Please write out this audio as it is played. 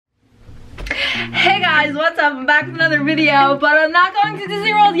Hey guys, what's up? I'm back with another video, but I'm not going to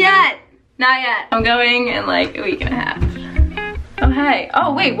Disney World yet. Not yet. I'm going in like a week and a half. Oh hey.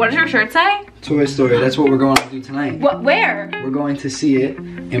 Oh wait, what does your shirt say? Toy Story, that's what we're going to do tonight. What, where? We're going to see it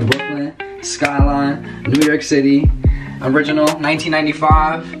in Brooklyn, Skyline, New York City. Original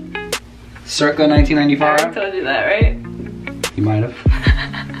 1995. Circa 1995. I told you that, right? You might have.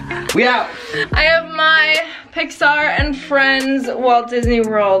 We out! I have my Pixar and Friends Walt Disney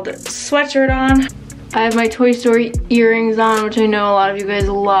World sweatshirt on. I have my Toy Story earrings on, which I know a lot of you guys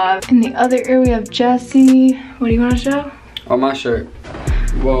love. In the other ear we have Jessie. What do you want to show? Oh, my shirt.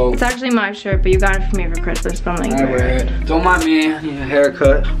 Whoa. It's actually my shirt, but you got it for me for Christmas, but I'm like, I wear it. Don't mind me, I need a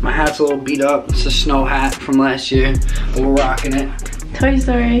haircut. My hat's a little beat up. It's a snow hat from last year, but we're rocking it. Toy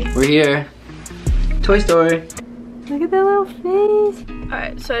Story. We're here. Toy Story. Look at that little face.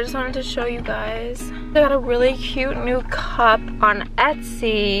 Alright, so I just wanted to show you guys. I got a really cute new cup on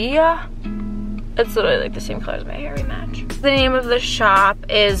Etsy. It's literally like the same color as my hair, we match. The name of the shop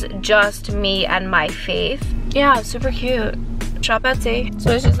is Just Me and My Faith. Yeah, super cute. Shop Etsy.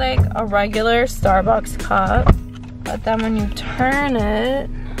 So it's just like a regular Starbucks cup, but then when you turn it,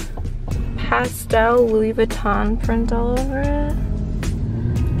 pastel Louis Vuitton print all over it.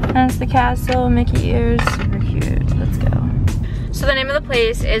 And it's the castle, Mickey ears, super cute. Let's go. So the name of the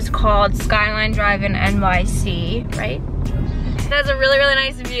place is called Skyline Drive-in NYC, right? It has a really, really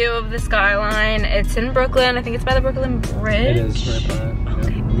nice view of the skyline. It's in Brooklyn. I think it's by the Brooklyn Bridge. It is, right by it.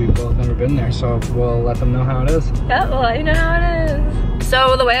 Okay. Yeah. We've both never been there, so we'll let them know how it is. Yeah, we'll let you know how it is.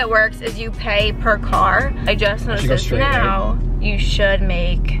 So the way it works is you pay per car. I just noticed this straight, now. Right? You should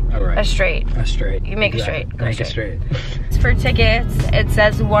make a straight. A straight. You make exactly. a straight. Go make straight. a straight. For tickets, it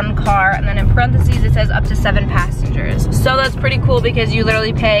says 1 car, and then in parentheses it says up to 7 passengers. So that's pretty cool because you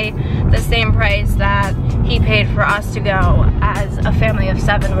literally pay the same price that he paid for us to go as a family of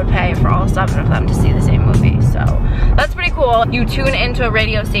 7 would pay for all 7 of them to see the same movie. So that's pretty cool. You tune into a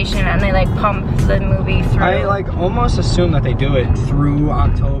radio station and they like pump the movie through. I like almost assume that they do it through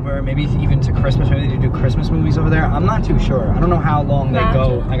October, maybe even to Christmas. Maybe they do Christmas movies over there. I'm not too sure. I don't know how long they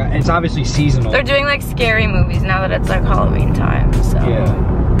go. Like, it's obviously seasonal. They're doing like scary movies now that it's like Halloween time. So yeah,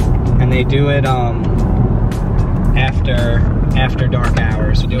 and they do it after dark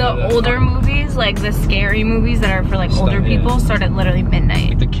hours. The older movies, like the scary movies that are for like older people, start at literally midnight.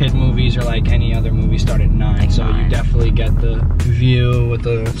 Like the kid movies are like any other movie start at 9, like so 9. You definitely get the view with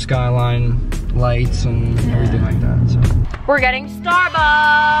the skyline lights and everything like that. So we're getting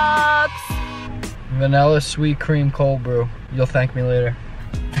Starbucks. Vanilla sweet cream cold brew. You'll thank me later.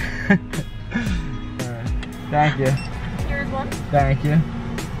 Alright. Thank you. Here's one. Thank you.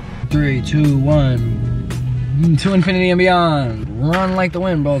 3, 2, 1. To infinity and beyond. Run like the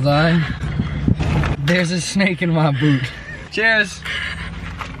wind, Bullseye. There's a snake in my boot. Cheers.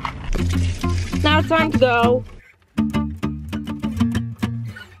 Now it's time to go.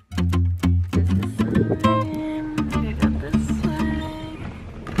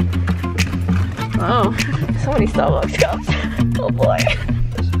 Oh, so many Starbucks cups. Oh boy.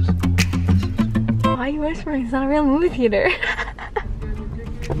 Why are you whispering? It's not a real movie theater.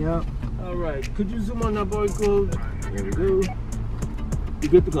 Yep. Alright, could you zoom on that boy code? There we go. You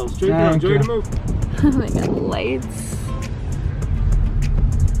good to go. Straight down, enjoy the move. Oh my god, lights.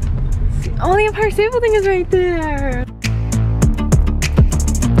 Oh, the Empire State Building is right there.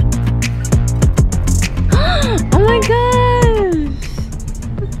 Oh my gosh.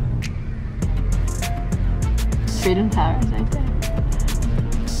 Freedom Tower is right there.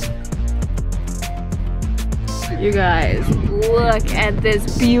 You guys, look at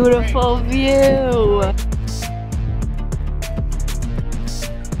this beautiful view.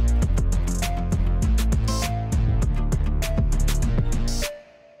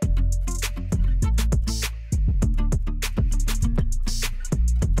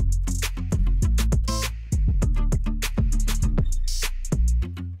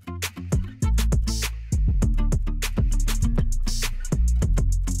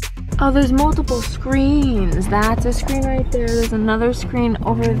 Oh, there's multiple screens. That's a screen right there. There's another screen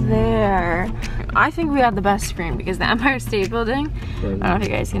over there. I think we have the best screen because the Empire State Building, I don't know if you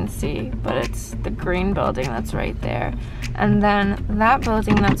guys can see, but it's the green building that's right there. And then that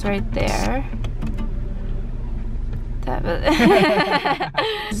building that's right there. That the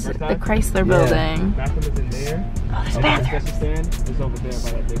Chrysler building. Bathroom is in there. Oh, there's a bathroom. Stand is over there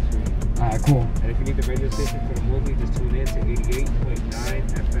by that big screen. Alright, cool. And if you need the radio station for the movie, just tune in to 88.9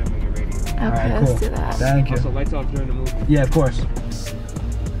 FM on your radio. Okay, right, cool. let's do that. Thank you. Also, lights off during the movie. Yeah, of course. I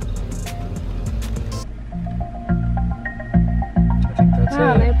think that's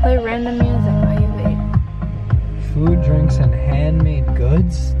Wow, it. they play random music while you wait. Food, drinks, and handmade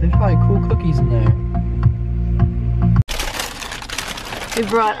goods? There's probably cool cookies in there. We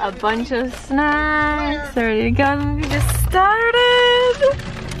brought a bunch of snacks. They're ready to go. We just started.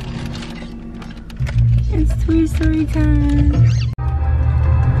 It's Toy Story time.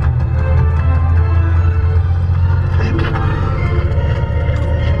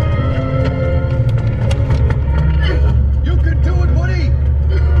 You can do it, buddy.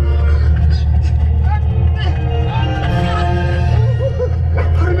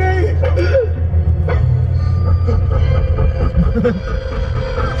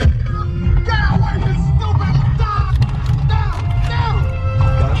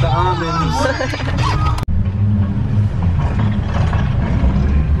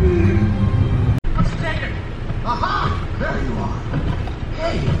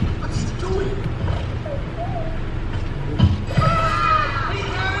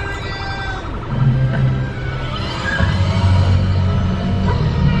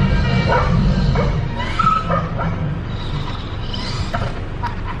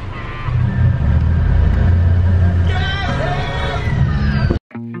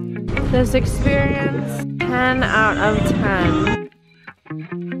 This experience, 10 out of 10.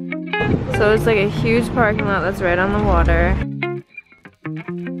 So it's like a huge parking lot that's right on the water.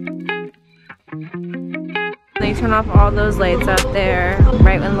 They turn off all those lights out there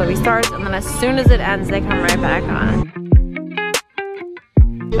right when the movie starts, and then as soon as it ends, they come right back on.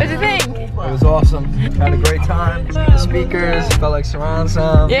 What do you think? It was awesome. Had a great time. The speakers felt like surround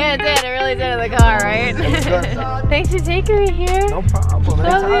sound. Yeah, it did. It really did in the car, right? Thanks for taking me here. No problem.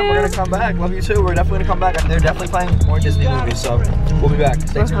 Anytime. Love you. We're gonna come back. Love you too. We're definitely gonna come back. They're definitely playing more Disney movies, so we'll be back.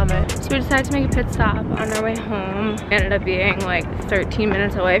 Stay tuned. So we decided to make a pit stop on our way home. We ended up being like 13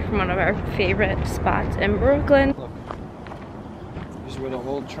 minutes away from one of our favorite spots in Brooklyn. Look, this is where the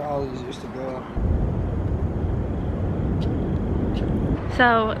old trolleys used to go.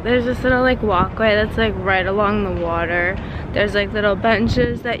 So there's this little like walkway that's like right along the water. There's like little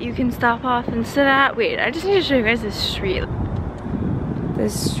benches that you can stop off and sit at. Wait, I just need to show you guys this street.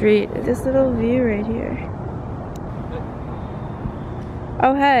 This little view right here.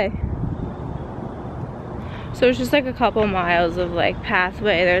 Oh hey. So it's just like a couple miles of like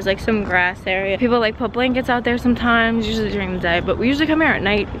pathway. There's like some grass area. People like put blankets out there sometimes, usually during the day, but we usually come here at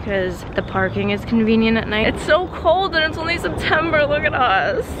night because the parking is convenient at night. It's so cold and it's only September, look at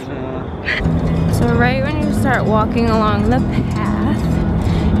us. So right when you start walking along the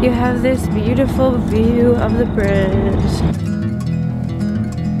path, you have this beautiful view of the bridge.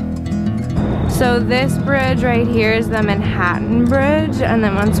 So this bridge right here is the Manhattan Bridge, and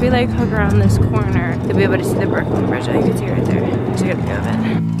then once we like hook around this corner, you'll be able to see the Brooklyn Bridge. Oh, you can see it right there. Just get a view of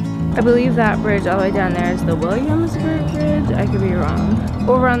it. I believe that bridge all the way down there is the Williamsburg Bridge. I could be wrong.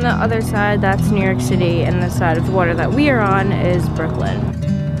 Over on the other side, that's New York City, and the side of the water that we are on is Brooklyn.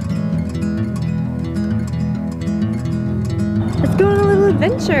 Let's go on a little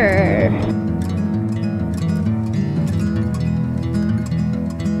adventure.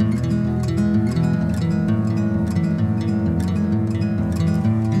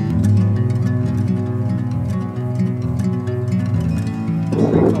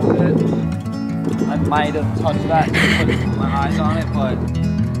 I might have touched that and put my eyes on it, but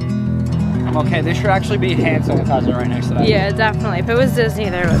I'm okay. There should actually be hand sanitizer right next to that. Yeah, definitely. If it was Disney,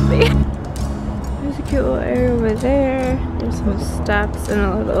 there would be. There's a cute little area over there. There's some steps and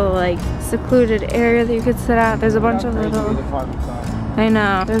a little like secluded area that you could sit at. There's a bunch of little... I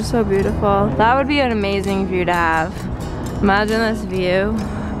know, they're so beautiful. That would be an amazing view to have. Imagine this view.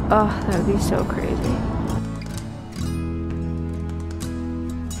 Oh, that would be so crazy.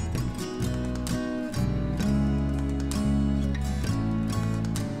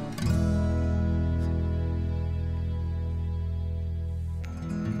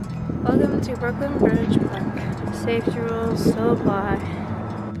 Welcome to Brooklyn Bridge Park. Safety rules still apply.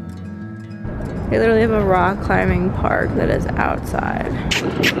 They literally have a rock climbing park that is outside.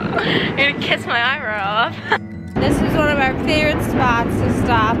 You're gonna kiss my eyebrow off. This is one of our favorite spots to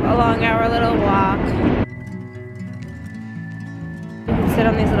stop along our little walk. You can sit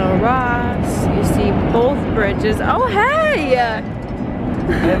on these little rocks. You see both bridges. Oh, hey! I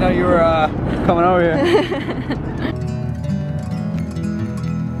didn't know you were coming over here.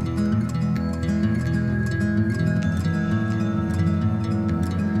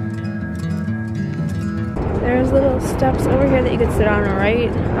 There's little steps over here that you could sit on right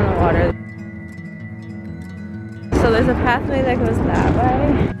on the water. So there's a pathway that goes that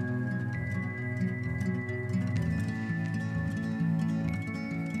way.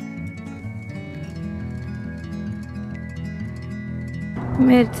 We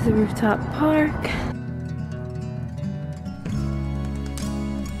made it to the rooftop park.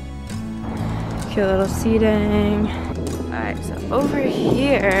 Cute little seating. Alright, so over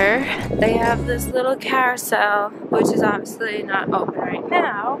here, they have this little carousel, which is obviously not open right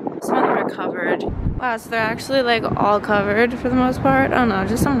now. Some of them are covered. Wow, so they're actually like all covered for the most part. Oh no,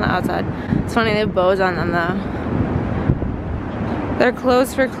 just some on the outside. It's funny, they have bows on them though. They're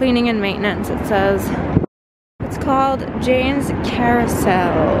closed for cleaning and maintenance, it says. It's called Jane's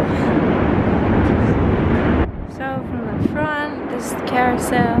Carousel. So from the front, this is the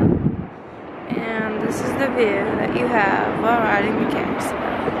carousel. And this is the view that you have while riding the carousel.